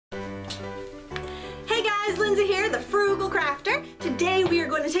guys, Lindsay here, the Frugal Crafter. Today we are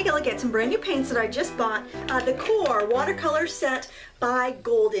going to take a look at some brand new paints that I just bought. The Core watercolor set by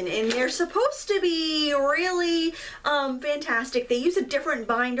Golden, and they're supposed to be really fantastic. They use a different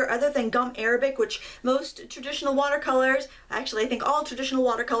binder other than gum arabic, which most traditional watercolors, actually I think all traditional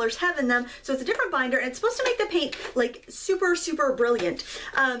watercolors have in them. So it's a different binder, and it's supposed to make the paint like super brilliant.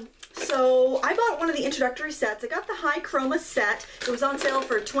 So I bought one of the introductory sets. I got the High Chroma set. It was on sale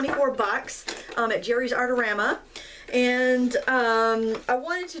for 24 bucks at Jerry's Artorama. And I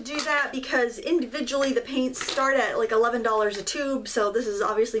wanted to do that because individually the paints start at like $11 a tube, so this is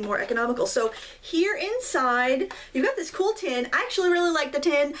obviously more economical. So here inside, you've got this cool tin. I actually really like the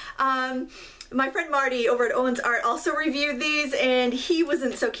tin. My friend Marty over at Owen's Art also reviewed these, and he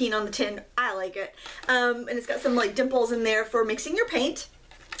wasn't so keen on the tin. I like it. And it's got some like dimples in there for mixing your paint.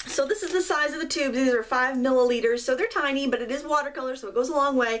 So this is the size of the tubes. These are 5 milliliters, so they're tiny, but it is watercolor, so it goes a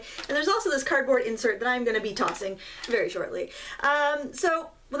long way. And there's also this cardboard insert that I'm going to be tossing very shortly. So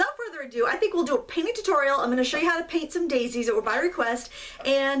without further ado, I think we'll do a painting tutorial. I'm going to show you how to paint some daisies that were by request,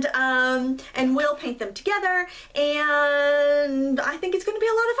 and we'll paint them together, and I think it's going to be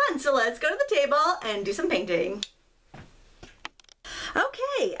a lot of fun. So let's go to the table and do some painting.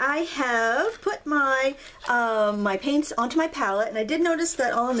 Okay, I have put my my paints onto my palette, and I did notice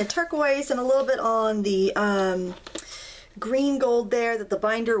that on the turquoise and a little bit on the green gold there that the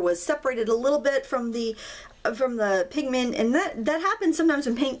binder was separated a little bit from the pigment, and that happens sometimes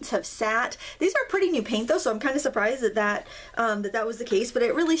when paints have sat. These are pretty new paint though, so I'm kind of surprised that that was the case, but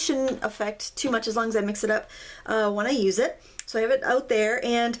it really shouldn't affect too much as long as I mix it up when I use it. So I have it out there,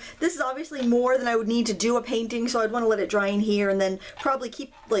 and this is obviously more than I would need to do a painting, so I'd want to let it dry in here and then probably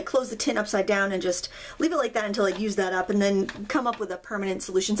close the tin upside down and just leave it like that until I use that up, and then come up with a permanent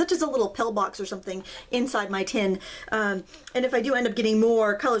solution, such as a little pill box or something inside my tin. And if I do end up getting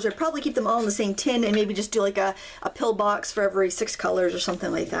more colors, I'd probably keep them all in the same tin and maybe just do like a pill box for every 6 colors or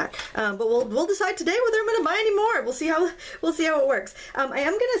something like that. But we'll decide today whether I'm going to buy any more. We'll see how it works. I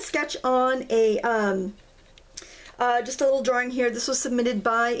am going to sketch on a just a little drawing here. This was submitted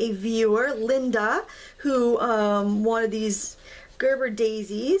by a viewer, Linda, who wanted these Gerber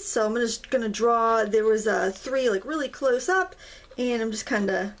daisies. So I'm just going to draw, there was 3 like really close up, and I'm just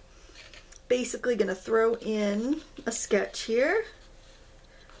kind of basically going to throw in a sketch here.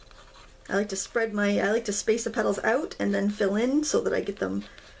 I like to space the petals out and then fill in so that I get them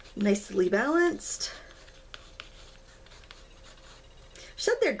nicely balanced. She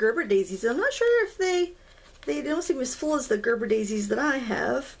said they're Gerber daisies. I'm not sure if they don't seem as full as the Gerber daisies that I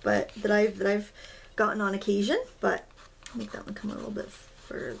have, but that I've gotten on occasion. But I'll make that one come a little bit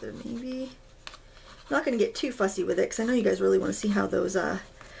further, maybe. I'm not going to get too fussy with it because I know you guys really want to see how those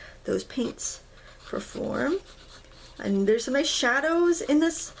paints perform. And there's some nice shadows in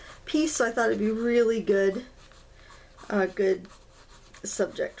this piece, so I thought it'd be really good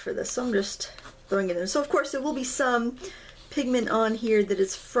subject for this. So I'm just throwing it in. So of course there will be some pigment on here that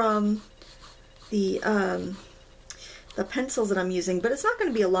is from the pencils that I'm using, but it's not going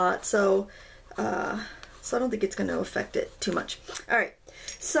to be a lot, so I don't think it's going to affect it too much. Alright,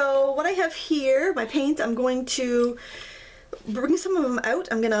 so what I have here, my paints, I'm going to bring some of them out.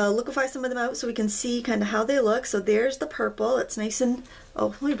 I'm going to liquefy some of them out so we can see kind of how they look. So there's the purple. It's nice and, oh,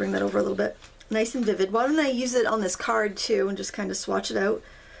 let me bring that over a little bit. Nice and vivid. Why don't I use it on this card too and just kind of swatch it out.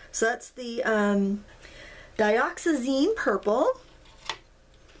 So that's the dioxazine purple.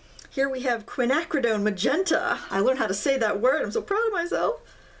 Here we have quinacridone magenta. I learned how to say that word. I'm so proud of myself.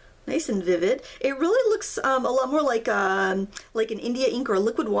 Nice and vivid. It really looks a lot more like an India ink or a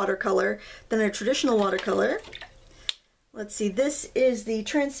liquid watercolor than a traditional watercolor. Let's see, this is the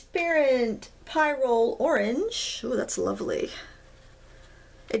transparent pyrrole orange. Oh, that's lovely.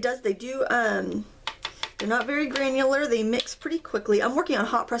 They do, they're not very granular. They mix pretty quickly. I'm working on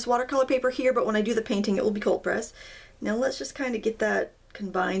hot press watercolor paper here, but when I do the painting, it will be cold press. Now let's just kind of get that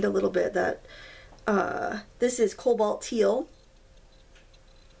combined a little bit. That this is cobalt teal.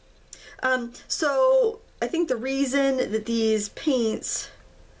 So I think the reason that these paints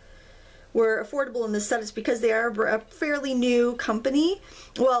were affordable in this set is because they are a fairly new company.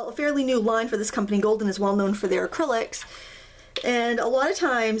 Well, a fairly new line for this company. Golden is well known for their acrylics, and a lot of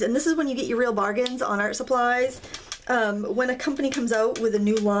times, and this is when you get your real bargains on art supplies, when a company comes out with a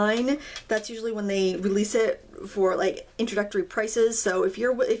new line, that's usually when they release it for like introductory prices. So if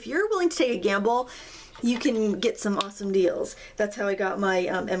you're willing to take a gamble, you can get some awesome deals. That's how I got my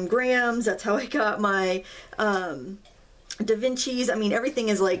M Grahams. That's how I got my Da Vinci's. I mean, everything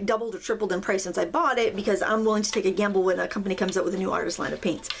is like doubled or tripled in price since I bought it because I'm willing to take a gamble when a company comes out with a new artist line of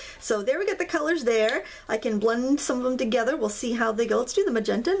paints. So there we get the colors there. I can blend some of them together. We'll see how they go. Let's do the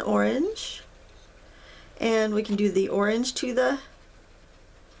magenta and orange. And we can do the orange to the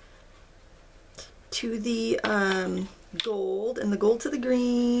gold, and the gold to the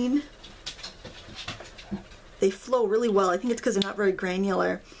green. They flow really well. I think it's because they're not very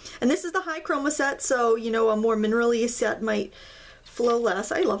granular. And this is the High Chroma set, so you know, a more mineral-y set might flow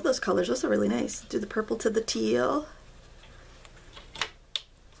less. I love those colors. Those are really nice. Do the purple to the teal.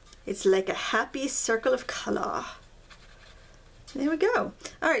 It's like a happy circle of color. There we go.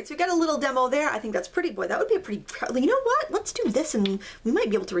 All right, so we got a little demo there. I think that's pretty. Boy, that would be a pretty, you know what? Let's do this, and we might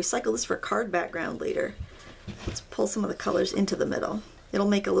be able to recycle this for a card background later. Let's pull some of the colors into the middle. It'll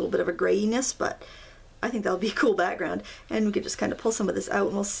make a little bit of a grayiness, but I think that'll be a cool background. And we could just kind of pull some of this out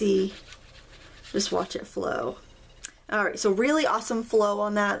and we'll see, just watch it flow. All right, so really awesome flow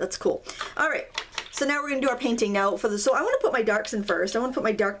on that. That's cool. All right, so now we're gonna do our painting now for the, so I wanna put my darks in first. I wanna put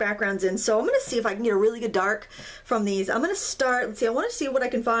my dark backgrounds in. So I'm gonna see if I can get a really good dark from these. I'm gonna start, let's see, I wanna see what I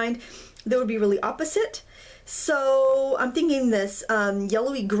can find that would be really opposite. So I'm thinking this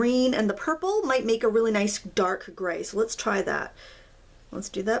yellowy green and the purple might make a really nice dark gray. So let's try that. Let's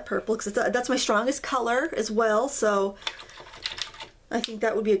do that purple, because that's my strongest color as well. So I think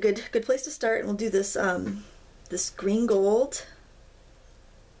that would be a good place to start. And we'll do this this green gold.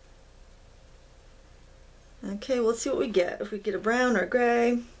 Okay, well, let's see what we get. If we get a brown or a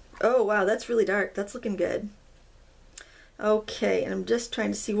gray. Oh wow, that's really dark. That's looking good. Okay, and I'm just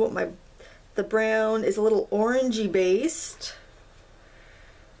trying to see what the brown is a little orangey based.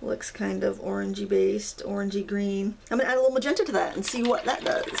 Looks kind of orangey based, orangey green. I'm gonna add a little magenta to that and see what that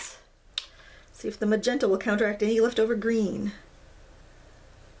does. See if the magenta will counteract any leftover green.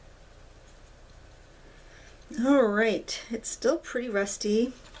 All right, it's still pretty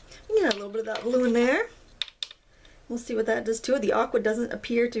rusty. We can add a little bit of that blue in there. We'll see what that does to it. The aqua doesn't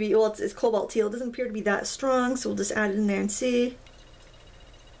appear to be, well, it's cobalt teal. It doesn't appear to be that strong, so we'll just add it in there and see.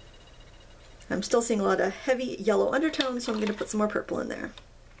 I'm still seeing a lot of heavy yellow undertones, so I'm gonna put some more purple in there.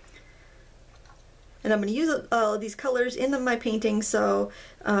 And I'm going to use these colors in my painting, so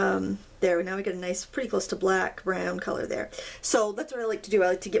there, now we get a nice, pretty close to black, brown color there. So that's what I like to do. I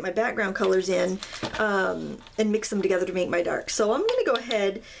like to get my background colors in and mix them together to make my dark. So I'm going to go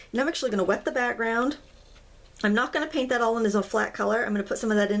ahead, and I'm actually going to wet the background. I'm not going to paint that all in as a flat color. I'm going to put some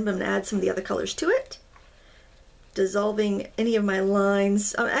of that in, but I'm going to add some of the other colors to it. Dissolving any of my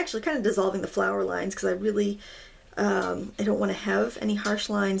lines. I'm actually kind of dissolving the flower lines, because I really... I don't want to have any harsh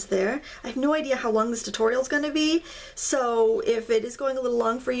lines there. I have no idea how long this tutorial is going to be, so if it is going a little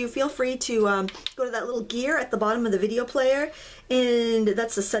long for you, feel free to go to that little gear at the bottom of the video player, and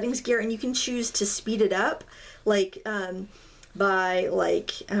that's the settings gear, and you can choose to speed it up, like by,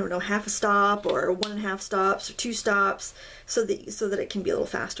 like, I don't know, half a stop or 1.5 stops or 2 stops, so that it can be a little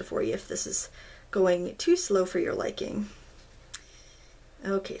faster for you if this is going too slow for your liking.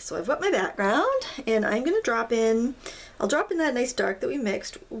 Okay, so I've wet my background, and I'm going to drop in, I'll drop in that nice dark that we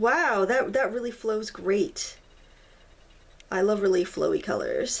mixed. Wow, that really flows great. I love really flowy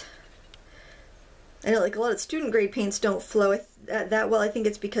colors. I know, like, a lot of student grade paints don't flow that well. I think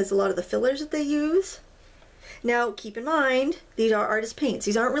it's because a lot of the fillers that they use. Now, keep in mind, these are artist paints.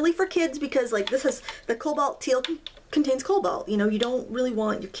 These aren't really for kids, because, like, this has, the cobalt teal contains cobalt. You know, you don't really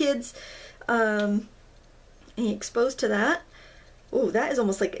want your kids exposed to that. Oh, that is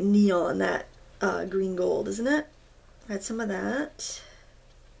almost like neon, that green gold, isn't it? Add some of that.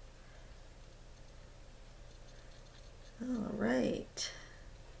 All right.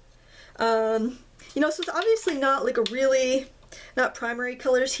 You know, so it's obviously not like a really, not primary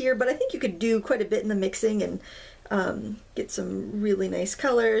colors here, but I think you could do quite a bit in the mixing and get some really nice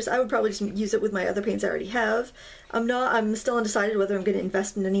colors. I would probably just use it with my other paints I already have. I'm still undecided whether I'm going to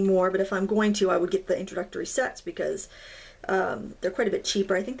invest in any more, but if I'm going to, I would get the introductory sets, because they're quite a bit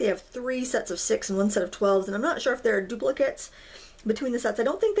cheaper. I think they have 3 sets of 6 and 1 set of 12s, and I'm not sure if there are duplicates between the sets. I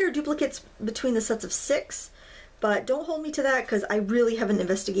don't think there are duplicates between the sets of 6, but don't hold me to that, because I really haven't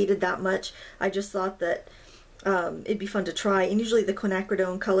investigated that much. I just thought that it'd be fun to try, and usually the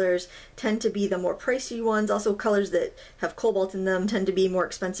quinacridone colors tend to be the more pricey ones. Also, colors that have cobalt in them tend to be more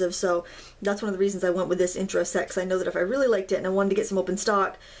expensive, so that's one of the reasons I went with this intro set, because I know that if I really liked it and I wanted to get some open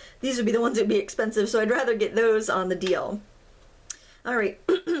stock, these would be the ones that would be expensive, so I'd rather get those on the deal. Alright,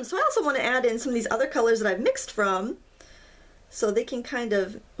 so I also want to add in some of these other colors that I've mixed from, so they can kind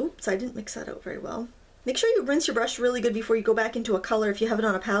of, oops, I didn't mix that out very well. Make sure you rinse your brush really good before you go back into a color if you have it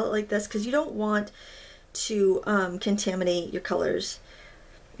on a palette like this, because you don't want to contaminate your colors.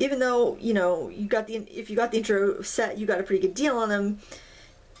 Even though, you know, if you got the intro set, you got a pretty good deal on them,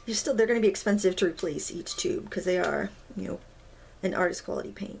 they're going to be expensive to replace each tube, because they are, you know, an artist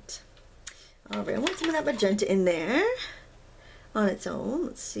quality paint. Alright, I want some of that magenta in there on its own.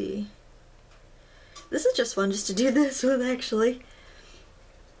 Let's see. This is just fun just to do this with, actually.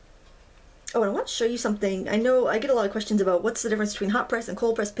 Oh, and I want to show you something. I know I get a lot of questions about what's the difference between hot press and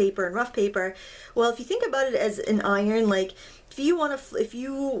cold press paper and rough paper. Well, if you think about it as an iron, like if you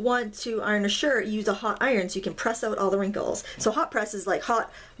want to iron a shirt, use a hot iron so you can press out all the wrinkles. So hot press is like hot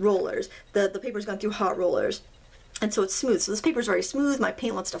rollers. The paper's gone through hot rollers, and so it's smooth. So this paper's very smooth. My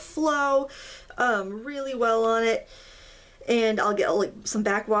paint wants to flow really well on it, and I'll get like some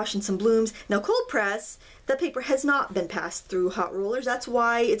backwash and some blooms. Now cold press, the paper has not been passed through hot rollers. That's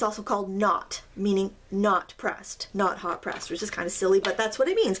why it's also called not, meaning not pressed, not hot pressed, which is kind of silly, but that's what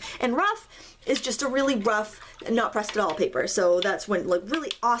it means. And rough is just a really rough, not pressed at all paper. So that's when, like,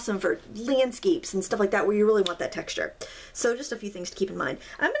 really awesome for landscapes and stuff like that where you really want that texture. So just a few things to keep in mind.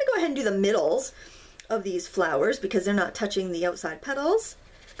 I'm going to go ahead and do the middles of these flowers because they're not touching the outside petals.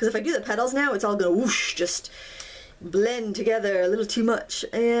 Because if I do the petals now, it's all going to whoosh, just blend together a little too much.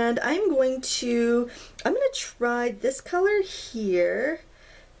 And I'm going to try this color here.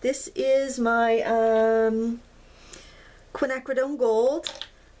 This is my quinacridone gold.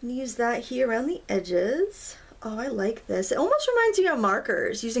 I'm gonna use that here around the edges. Oh, I like this. It almost reminds me of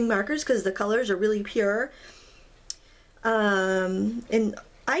markers, using markers because the colors are really pure. And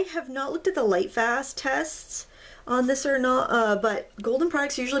I have not looked at the light fast tests on this or not, but golden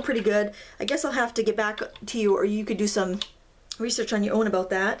products are usually pretty good. I guess I'll have to get back to you, or you could do some research on your own about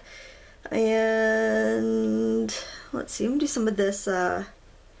that. And let's see, I'm gonna do some of this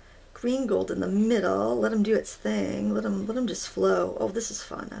green gold in the middle. Let them do its thing. Let them just flow. Oh, this is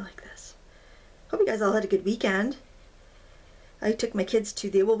fun. I like this. Hope you guys all had a good weekend. I took my kids to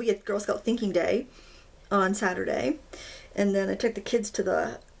the, well, we had Girl Scout Thinking Day on Saturday, and then I took the kids to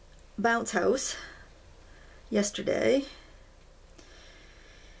the bounce house yesterday.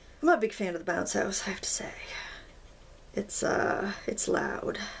 I'm not a big fan of the bounce house, I have to say. It's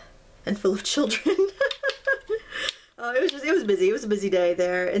loud and full of children. It was busy. It was a busy day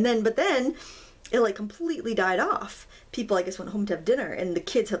there. And then, but then it like completely died off. People, I guess, went home to have dinner, and the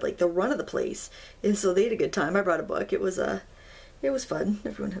kids had like the run of the place, and so they had a good time. I brought a book. It was fun.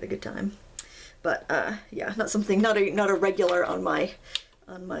 Everyone had a good time. But yeah, not a regular on my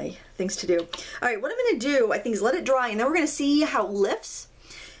things to do. All right, what I'm gonna do, I think, is let it dry, and then we're gonna see how it lifts,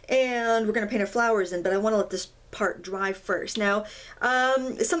 and we're gonna paint our flowers in. But I want to let this part dry first. Now, now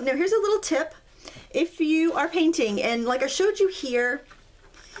here's a little tip. If you are painting, and like I showed you here,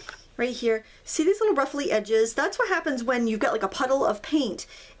 right here, see these little ruffly edges? That's what happens when you've got like a puddle of paint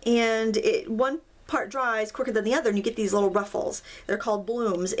and one part dries quicker than the other, and you get these little ruffles. They're called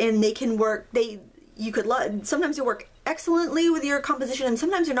blooms, and they can work, sometimes they work excellently with your composition, and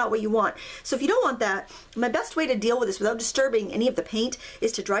sometimes they're not what you want. So if you don't want that, my best way to deal with this without disturbing any of the paint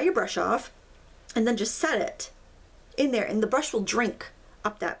is to dry your brush off and then just set it in there, and the brush will drink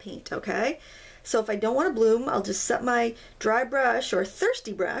up that paint, okay? So if I don't want a bloom, I'll just set my dry brush or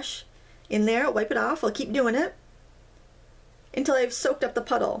thirsty brush in there, wipe it off. I'll keep doing it until I've soaked up the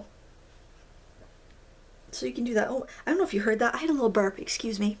puddle. So you can do that. Oh, I don't know if you heard that. I had a little burp,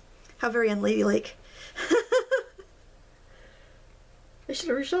 excuse me. How very unladylike. I should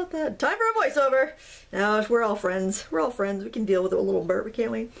have reshot that. Time for a voiceover. No, we're all friends. We're all friends. We can deal with a little burp,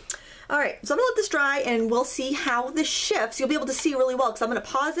 can't we? All right, so I'm gonna let this dry, and we'll see how this shifts. You'll be able to see really well because I'm gonna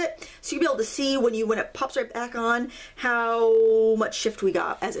pause it, so you'll be able to see when it pops right back on how much shift we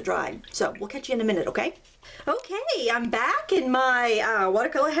got as it dried. So we'll catch you in a minute, okay? Okay, I'm back, and my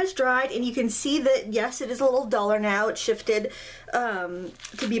watercolor has dried, and you can see that, yes, it is a little duller now. It shifted to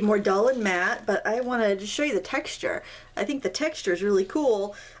be more dull and matte, but I wanted to show you the texture. I think the texture is really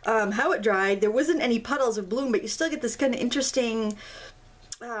cool. How it dried, there wasn't any puddles of bloom, but you still get this kind of interesting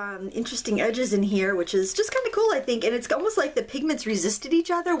edges in here, which is just kind of cool, I think. And it's almost like the pigments resisted each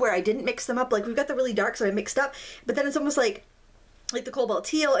other, where I didn't mix them up. Like, we've got the really dark, so I mixed up, but then it's almost like the cobalt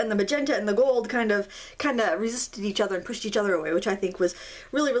teal and the magenta and the gold kind of resisted each other and pushed each other away, which I think was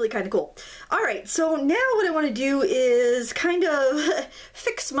really, really kind of cool. All right, so now what I want to do is kind of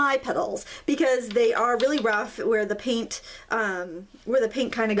fix my petals, because they are really rough where the paint kind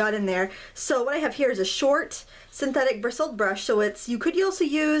of got in there. So what I have here is a short synthetic bristled brush. So you could also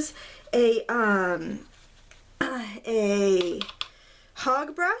use a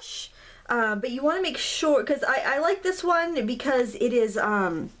hog brush. But you want to make sure, because I like this one because it is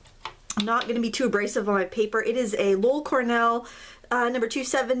not going to be too abrasive on my paper. It is a Lowell Cornell number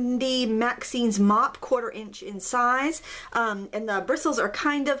 270 Maxine's Mop, 1/4 inch in size, and the bristles are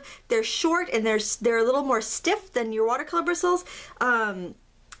they're short, and they're a little more stiff than your watercolor bristles.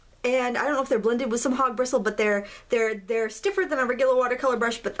 and I don't know if they're blended with some hog bristle, but they're stiffer than a regular watercolor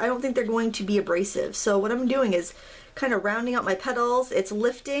brush, but I don't think they're going to be abrasive. So what I'm doing is kind of rounding out my petals. It's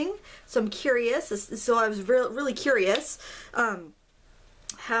lifting, so I'm curious. So I was really curious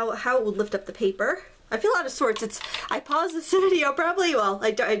how it would lift up the paper. I feel out of sorts. I paused this video probably, well,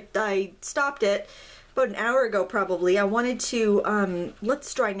 I stopped it about an hour ago probably. I wanted to let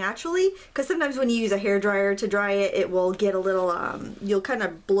this dry naturally, because sometimes when you use a hairdryer to dry it, it will get a little, you'll kind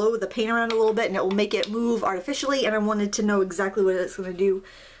of blow the paint around a little bit and it will make it move artificially, and I wanted to know exactly what it's going to do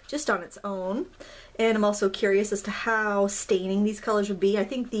just on its own. And I'm also curious as to how staining these colors would be. I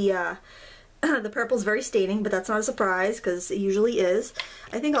think the purple is very staining, but that's not a surprise because it usually is.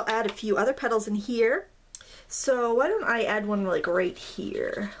 I think I'll add a few other petals in here. So why don't I add one like right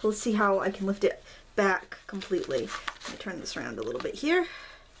here? Let's see how I can lift it back completely. Let me turn this around a little bit here.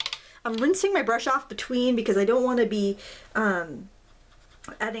 I'm rinsing my brush off between because I don't want to be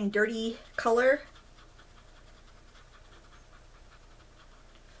adding dirty color.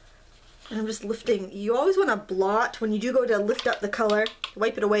 And I'm just lifting. You always want to blot when you do go to lift up the color,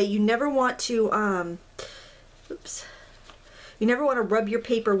 wipe it away. You never want to, oops. You never want to rub your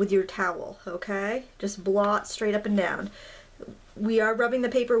paper with your towel, okay? Just blot straight up and down. We are rubbing the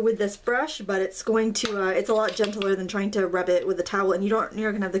paper with this brush, but it's going to, it's a lot gentler than trying to rub it with a towel, and you're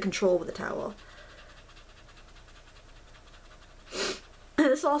going to have the control with a towel. And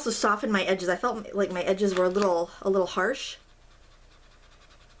this will also soften my edges. I felt like my edges were a little harsh.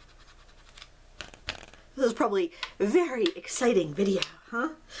 This is probably a very exciting video, huh?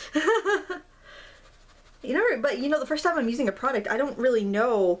 But you know, the first time I'm using a product, I don't really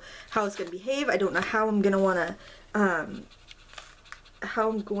know how it's going to behave. I don't know how I'm going to want to, how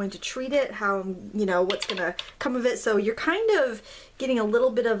I'm going to treat it, how I'm, you know, what's going to come of it. So you're kind of getting a little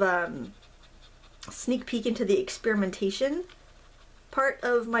bit of a sneak peek into the experimentation part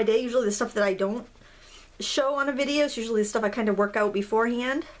of my day. Usually the stuff that I don't show on a video is usually the stuff I kind of work out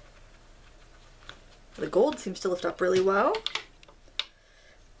beforehand. The gold seems to lift up really well.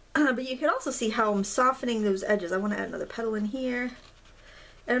 But you can also see how I'm softening those edges. I want to add another petal in here.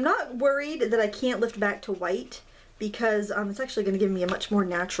 And I'm not worried that I can't lift back to white, because it's actually going to give me a much more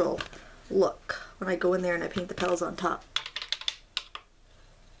natural look when I go in there and I paint the petals on top.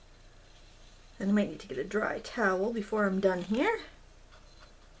 And I might need to get a dry towel before I'm done here.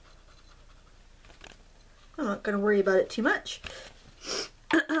 I'm not going to worry about it too much.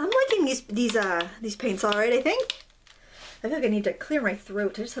 I'm liking these paints all right, I think. I feel like I need to clear my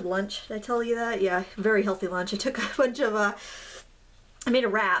throat. I just had lunch. Did I tell you that? Yeah, very healthy lunch. I took a bunch of, I made a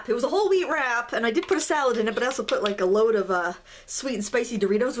wrap. It was a whole wheat wrap, and I did put a salad in it, but I also put like a load of sweet and spicy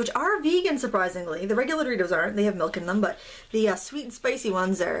Doritos, which are vegan, surprisingly. The regular Doritos aren't. They have milk in them, but the sweet and spicy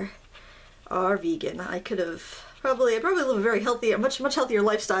ones are vegan. I probably live a very healthy, much healthier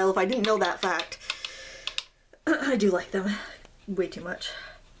lifestyle if I didn't know that fact. I do like them way too much.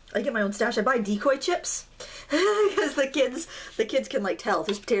 I get my own stash. I buy decoy chips because the kids can like tell. If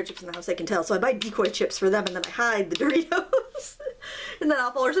there's potato chips in the house, they can tell. So I buy decoy chips for them, and then I hide the Doritos. And then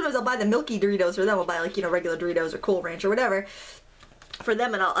or sometimes I'll buy the milky Doritos for them. I'll buy like, you know, regular Doritos or Cool Ranch or whatever for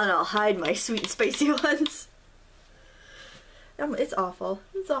them, and I'll hide my sweet and spicy ones. It's awful.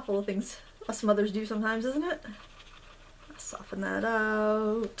 It's awful the things us mothers do sometimes, isn't it? I'll soften that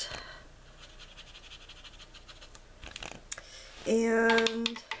out.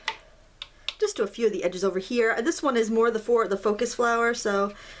 And just do a few of the edges over here. This one is more the focus flower,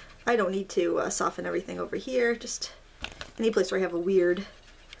 so I don't need to soften everything over here. Just any place where I have a weird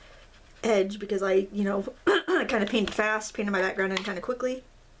edge, because I, you know, kind of painted fast, painted my background in kind of quickly.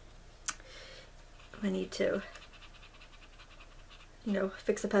 I need to, you know,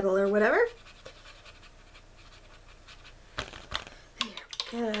 fix a petal or whatever.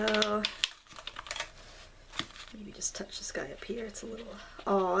 There we go. Maybe just touch this guy up here. It's a little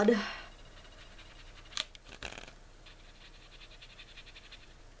odd.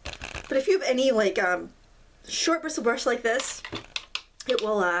 But if you have any like short bristle brush like this,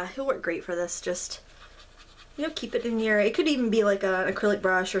 it'll work great for this. Just, you know, keep it in your. It could even be like an acrylic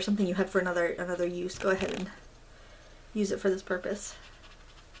brush or something you have for another use. Go ahead and use it for this purpose.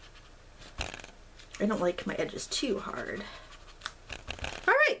 I don't like my edges too hard.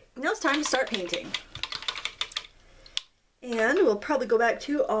 All right, now it's time to start painting. And we'll probably go back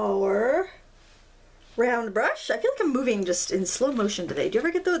to our round brush. I feel like I'm moving just in slow motion today. Do you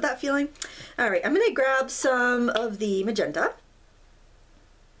ever get that feeling? All right, I'm going to grab some of the magenta.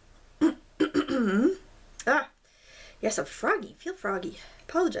 Yes, I'm froggy. Feel froggy.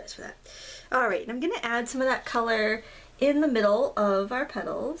 Apologize for that. All right, and I'm going to add some of that color in the middle of our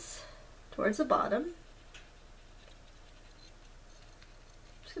petals towards the bottom.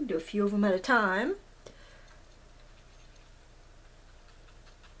 just gonna do a few of them at a time.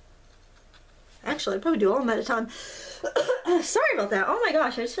 Actually, I'd probably do all of them at a time. Sorry about that. Oh my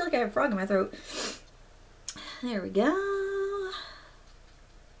gosh, I just feel like I have a frog in my throat. There we go.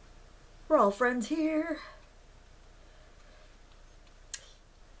 We're all friends here.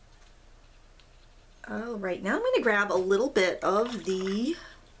 Alright, now I'm going to grab a little bit of the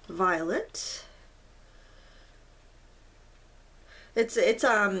violet. It's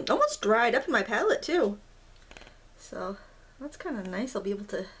almost dried up in my palette too. So that's kind of nice. I'll be able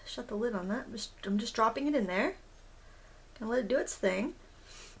to shut the lid on that. I'm just dropping it in there. Gonna let it do its thing.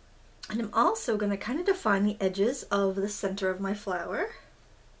 And I'm also gonna kind of define the edges of the center of my flower.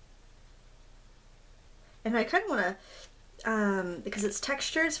 And I kind of want to, because it's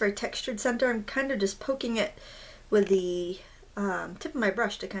textured, it's very textured center, I'm kind of just poking it with the tip of my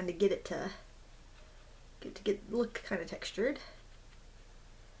brush to kind of get it to look kind of textured.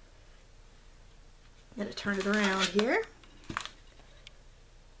 I'm gonna turn it around here.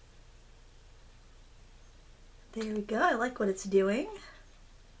 There we go. I like what it's doing.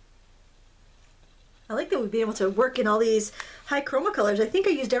 I like that we've been able to work in all these high chroma colors. I think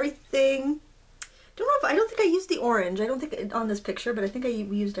I used everything. I don't think I used the orange. I don't think on this picture, but I think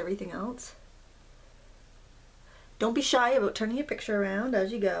we used everything else. Don't be shy about turning your picture around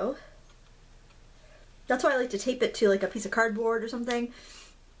as you go. That's why I like to tape it to like a piece of cardboard or something,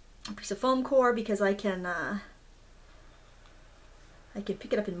 a piece of foam core, because I can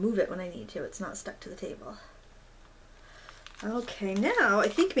pick it up and move it when I need to. It's not stuck to the table. Okay, now I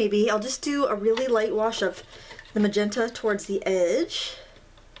think maybe I'll just do a really light wash of the magenta towards the edge.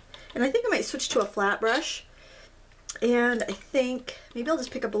 And I think I might switch to a flat brush. And I think maybe I'll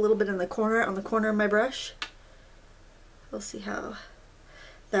just pick up a little bit on the corner of my brush. We'll see how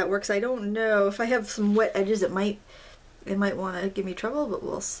that works. I don't know. If I have some wet edges, it might want to give me trouble, but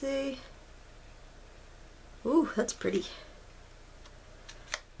we'll see. Ooh, that's pretty.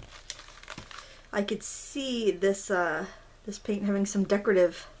 I could see this this paint having some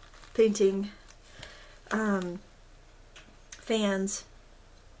decorative painting fans.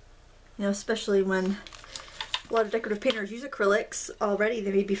 You know, especially when a lot of decorative painters use acrylics already,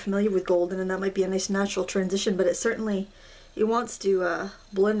 they may be familiar with golden, and that might be a nice natural transition, but it wants to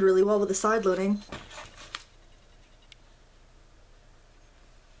blend really well with the side loading.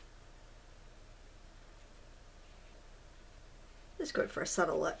 Just going for a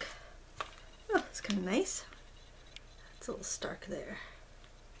subtle look. Oh, it's kind of nice. It's a little stark there.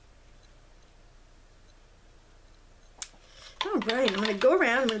 Alright, I'm going to go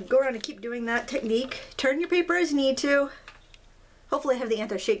around and keep doing that technique. Turn your paper as you need to. Hopefully I have the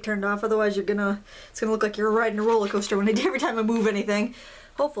anti-shake turned off, otherwise it's going to look like you're riding a roller coaster every time I move anything.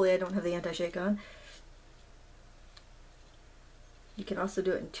 Hopefully I don't have the anti-shake on. You can also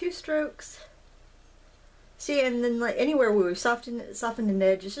do it in 2 strokes. See, and then like anywhere where we've softened an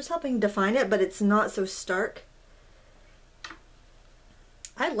edge, it's just helping define it, but it's not so stark.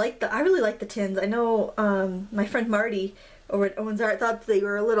 I really like the tins. I know my friend Marty over at Owens Art thought they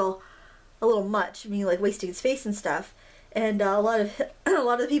were a little much, meaning like wasting space and stuff. And a lot of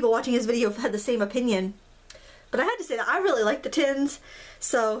the people watching his video have had the same opinion. But I had to say that I really like the tins.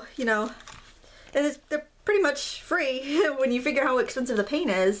 So, you know, and they're pretty much free when you figure how expensive the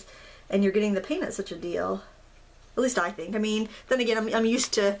paint is, and you're getting the paint at such a deal. At least I think. I mean, then again, I'm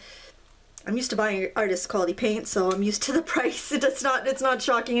used to buying artist quality paint, so I'm used to the price. It's not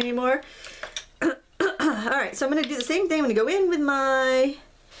shocking anymore. Alright, so I'm going to do the same thing. I'm going to go in with my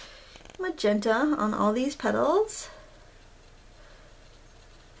magenta on all these petals.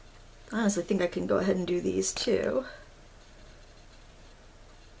 I honestly think I can go ahead and do these too.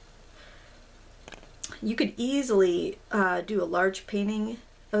 You could easily do a large painting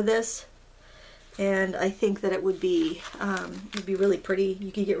of this, and I think that it would be really pretty.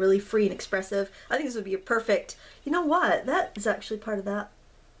 You could get really free and expressive. I think this would be a perfect. You know what? That is actually part of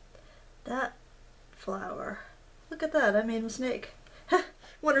that flower. Look at that! I made a mistake.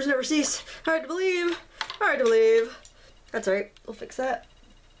 Wonders never cease. Hard to believe. Hard to believe. That's alright. We'll fix that.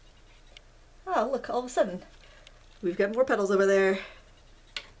 Oh, look! All of a sudden, we've got more petals over there.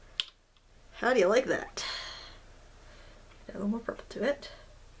 How do you like that? Add a little more purple to it.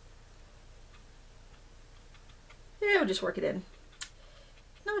 Yeah, we'll just work it in.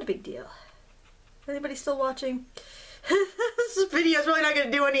 Not a big deal. Anybody still watching? This video is really not going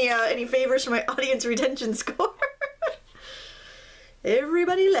to do any favors for my audience retention score.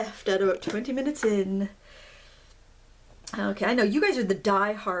 Everybody left at about 20 minutes in. Okay, I know you guys are the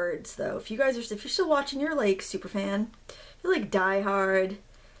diehards though. If you're still watching, you're like super fan. You're like diehard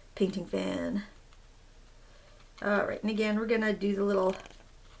painting fan. Alright, and again we're gonna do the little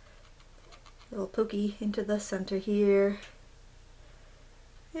A little pokey into the center here.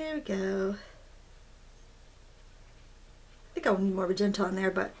 There we go. I think I'll need more magenta on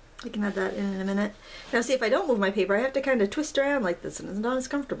there, but I can add that in a minute. Now see, if I don't move my paper, I have to kind of twist around like this and it's not as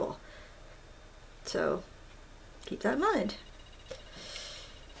comfortable. So keep that in mind.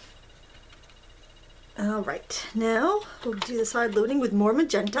 Alright, now we'll do the side loading with more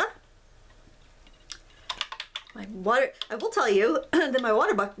magenta. My water, I will tell you that my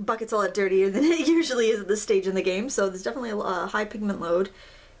water bucket's a lot dirtier than it usually is at this stage in the game, so there's definitely a high pigment load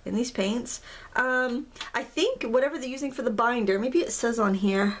in these paints. I think whatever they're using for the binder, maybe it says on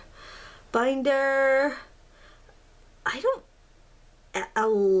here, binder, I don't,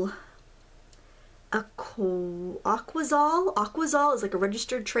 Aquazol? Aquazol is like a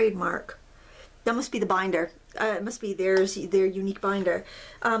registered trademark. That must be the binder. It must be their unique binder.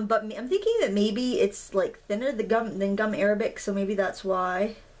 But I'm thinking that maybe it's like thinner than gum arabic, so maybe that's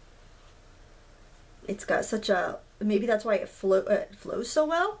why it's got such a, maybe that's why it flows so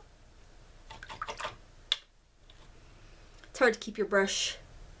well. It's hard to keep your brush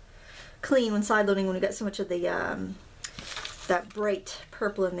clean when side loading when we got so much of the that bright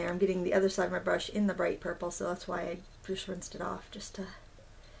purple in there. I'm getting the other side of my brush in the bright purple, so that's why I just rinsed it off, just to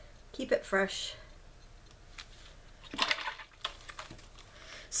keep it fresh.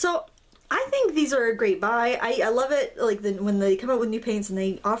 So I think these are a great buy. I love it, like when they come out with new paints and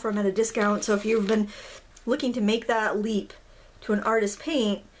they offer them at a discount. So if you've been looking to make that leap to an artist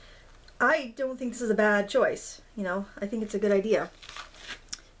paint, I don't think this is a bad choice. You know, I think it's a good idea.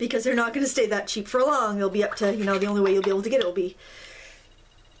 Because they're not going to stay that cheap for long. They'll be up to, you know, the only way you'll be able to get it will be,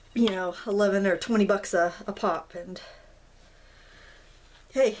 you know, 11 or 20 bucks a pop. And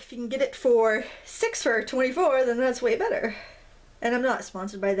hey, if you can get it for 6 for 24, then that's way better. And I'm not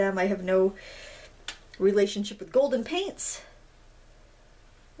sponsored by them. I have no relationship with Golden Paints.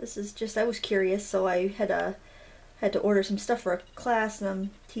 This is just, I was curious, so I had to order some stuff for a class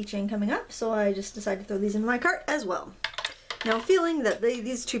I'm teaching coming up, so I just decided to throw these in my cart as well. Now I'm feeling that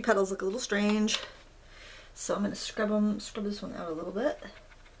these two petals look a little strange, so I'm going to scrub this one out a little bit.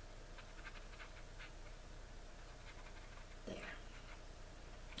 There.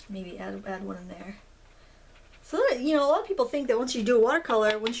 Maybe add one in there. So that, you know, a lot of people think that once you do a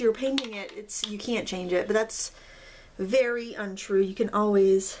watercolor, once you're painting it, you can't change it, but that's very untrue. You can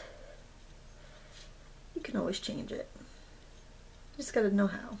always change it. You just gotta know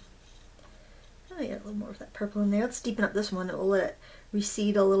how. Oh yeah, a little more of that purple in there. Let's deepen up this one. It will let it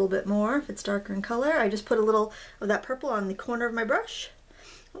recede a little bit more if it's darker in color. I just put a little of that purple on the corner of my brush.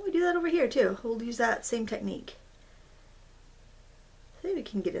 Oh, we do that over here too. We'll use that same technique. See, we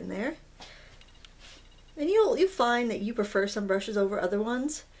can get in there. And you'll find that you prefer some brushes over other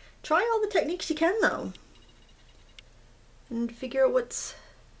ones. Try all the techniques you can though. And figure out what's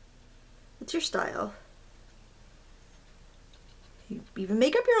your style. You even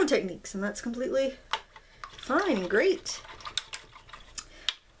make up your own techniques, and that's completely fine and great.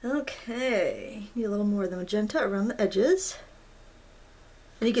 Okay, need a little more of the magenta around the edges.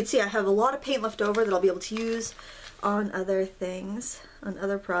 And you can see I have a lot of paint left over that I'll be able to use on other things, on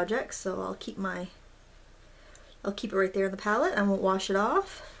other projects, so I'll keep it right there in the palette. I won't wash it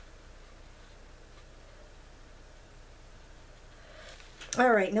off.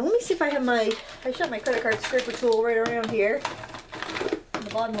 Alright, now let me see if I have I should have my credit card scraper tool right around here. On the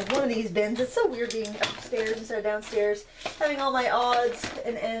bottom of one of these bins. It's so weird being upstairs instead of downstairs. Having all my odds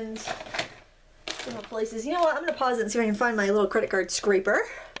and ends in different places. You know what, I'm going to pause it and see if I can find my little credit card scraper.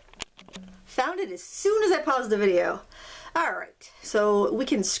 Found it as soon as I paused the video. Alright, so we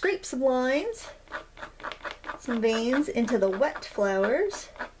can scrape some lines, some veins into the wet flowers.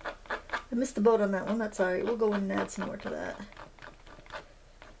 I missed the boat on that one, that's alright. We'll go in and add some more to that.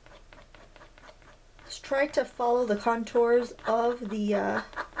 Just try to follow the contours of the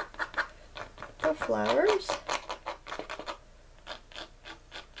flowers.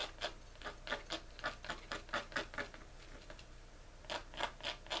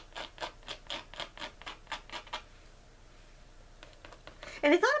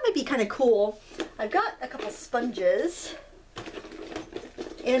 And I thought it might be kind of cool. I've got a couple sponges,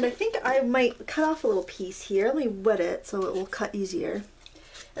 and I think I might cut off a little piece here. Let me wet it so it will cut easier.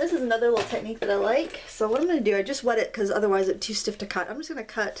 And this is another little technique that I like. So what I'm going to do, I just wet it because otherwise it's too stiff to cut. I'm just going to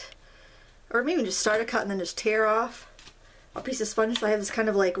cut, or maybe just start a cut and then just tear off a piece of sponge so I have this kind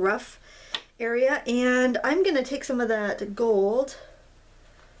of like rough area. And I'm going to take some of that gold,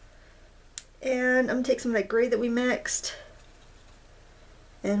 and I'm going to take some of that gray that we mixed,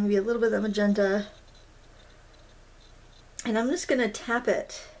 and maybe a little bit of that magenta, and I'm just going to tap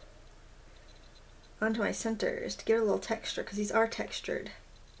it onto my centers to get a little texture because these are textured.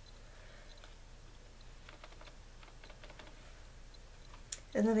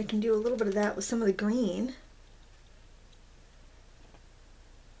 And then I can do a little bit of that with some of the green.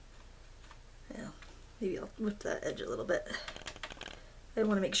 Yeah, maybe I'll whip that edge a little bit. I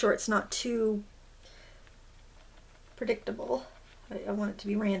want to make sure it's not too predictable. I want it to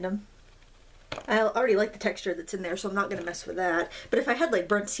be random. I already like the texture that's in there, so I'm not going to mess with that. But if I had like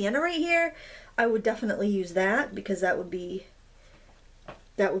burnt sienna right here, I would definitely use that, because that would be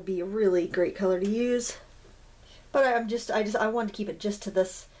a really great color to use. But I wanted to keep it just to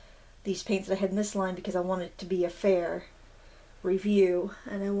these paints that I had in this line, because I wanted it to be a fair review,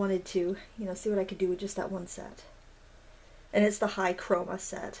 and I wanted to, you know, see what I could do with just that one set. And it's the High Chroma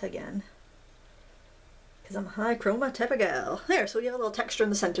set again, because I'm a High Chroma type of gal. There, so we have a little texture in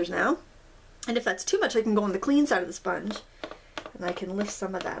the centers now. And if that's too much, I can go on the clean side of the sponge, and I can lift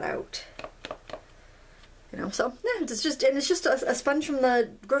some of that out. You know, so yeah, it's just a sponge from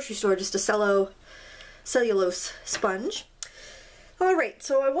the grocery store, just a cellulose sponge. All right,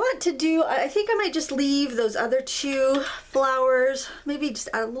 so I want to do, I think I might just leave those other two flowers, maybe just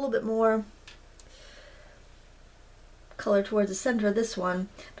add a little bit more color towards the center of this one.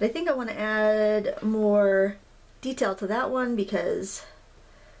 But I think I want to add more detail to that one, because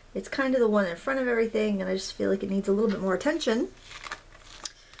it's kind of the one in front of everything, and I just feel like it needs a little bit more attention.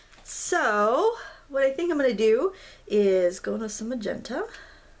 So what I think I'm going to do is go into some magenta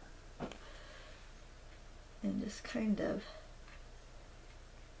and just kind of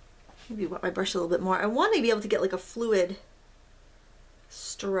maybe wet my brush a little bit more. I want to be able to get like a fluid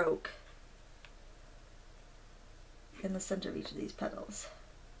stroke in the center of each of these petals,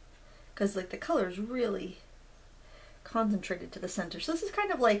 because like the color is really concentrated to the center. So this is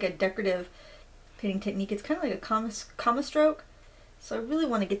kind of like a decorative painting technique. It's kind of like a comma stroke. So I really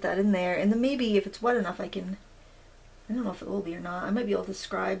want to get that in there, and then maybe if it's wet enough I don't know if it will be or not, I might be able to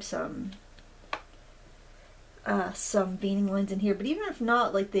scribe some veining lines in here. But even if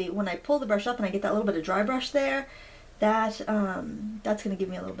not, like when I pull the brush up and I get that little bit of dry brush there, that's going to give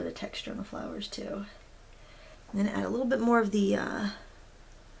me a little bit of texture on the flowers too. And then add a little bit more of the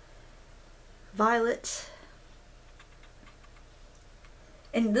violet.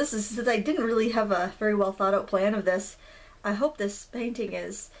 And this is, since I didn't really have a very well thought out plan of this, I hope this painting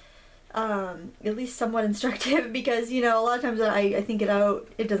is at least somewhat instructive, because, you know, a lot of times when I think it out,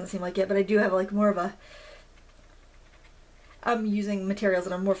 it doesn't seem like it, but I do have like more of a, I'm using materials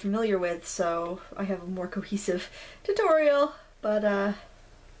that I'm more familiar with, so I have a more cohesive tutorial. But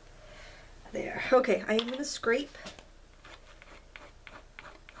there. Okay, I am going to scrape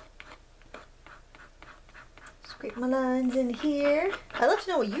my lines in here. I'd love to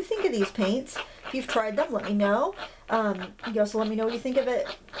know what you think of these paints. If you've tried them, let me know. You also let me know what you think of it,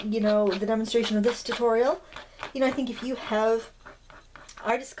 you know, the demonstration of this tutorial. You know, I think if you have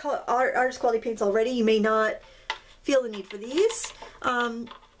artist quality paints already, you may not feel the need for these. And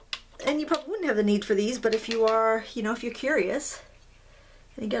you probably wouldn't have the need for these, but if you are, you know, if you're curious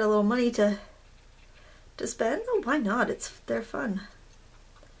and you get a little money to spend, oh, why not? They're fun.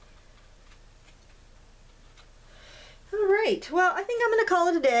 All right, well, I think I'm going to call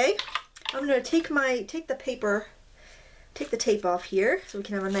it a day. I'm going to take the tape off here so we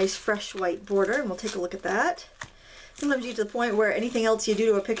can have a nice fresh white border, and we'll take a look at that. Sometimes you get to the point where anything else you do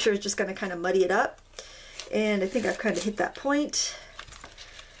to a picture is just going to kind of muddy it up, and I think I've kind of hit that point.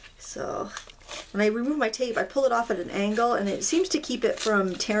 So when I remove my tape, I pull it off at an angle, and it seems to keep it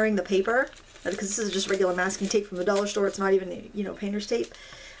from tearing the paper, because this is just regular masking tape from the dollar store. It's not even, you know, painter's tape.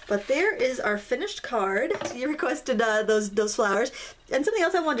 But there is our finished card. So you requested those flowers. And something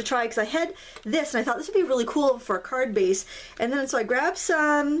else I wanted to try, because I had this and I thought this would be really cool for a card base. And then so I grabbed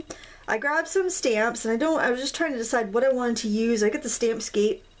some stamps, and I was just trying to decide what I wanted to use. I got the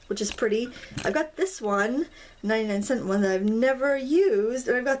Stampscape, which is pretty. I've got this one, 99-cent one that I've never used,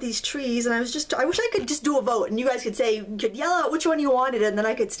 and I've got these trees, and I wish I could just do a vote and you guys could yell out which one you wanted, and then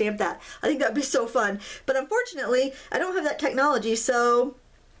I could stamp that. I think that'd be so fun. But unfortunately, I don't have that technology, so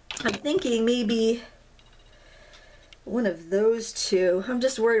I'm thinking maybe one of those two. I'm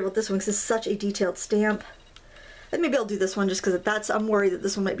just worried about this one because it's such a detailed stamp. And maybe I'll do this one just because I'm worried that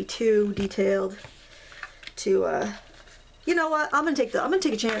this one might be too detailed to, you know what, I'm gonna take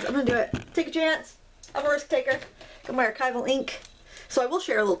a chance. I'm gonna do it. Take a chance. I'm a risk taker. Got my archival ink. So I will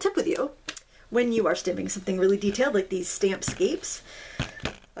share a little tip with you when you are stamping something really detailed like these Stampscapes.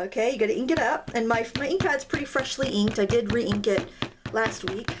 Okay, you gotta ink it up. And my ink pad's pretty freshly inked. I did re-ink it last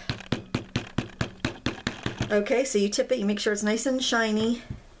week. Okay, so you tip it, you make sure it's nice and shiny.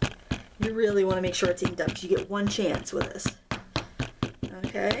 You really want to make sure it's inked up because you get one chance with this.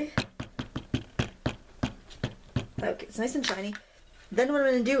 Okay. Okay, it's nice and shiny. Then what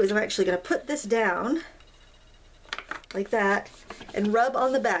I'm going to do is I'm actually going to put this down like that, and rub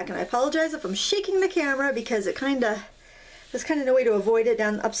on the back. And I apologize if I'm shaking the camera because there's kind of no way to avoid it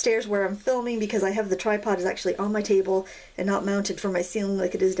down upstairs where I'm filming, because I have the tripod is actually on my table and not mounted from my ceiling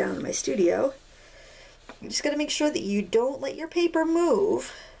like it is down in my studio. You just got to make sure that you don't let your paper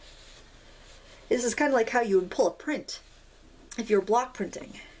move. This is kind of like how you would pull a print if you're block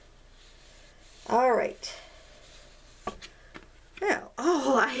printing. All right. Yeah.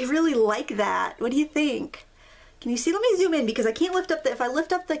 Oh, I really like that. What do you think? Can you see? Let me zoom in because I can't lift up if I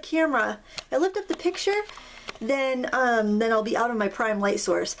lift up the camera, if I lift up the picture, then I'll be out of my prime light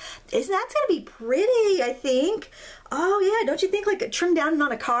source. That's gonna be pretty, I think. Oh yeah, don't you think, like a trim down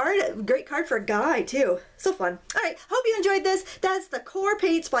on a card? Great card for a guy too. So fun. All right, hope you enjoyed this. That's the Core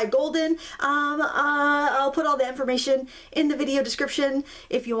Paints by Golden. I'll put all the information in the video description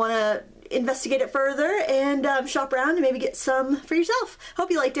if you want to investigate it further and shop around and maybe get some for yourself.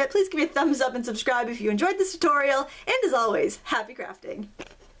 Hope you liked it. Please give me a thumbs up and subscribe if you enjoyed this tutorial. And as always, happy crafting.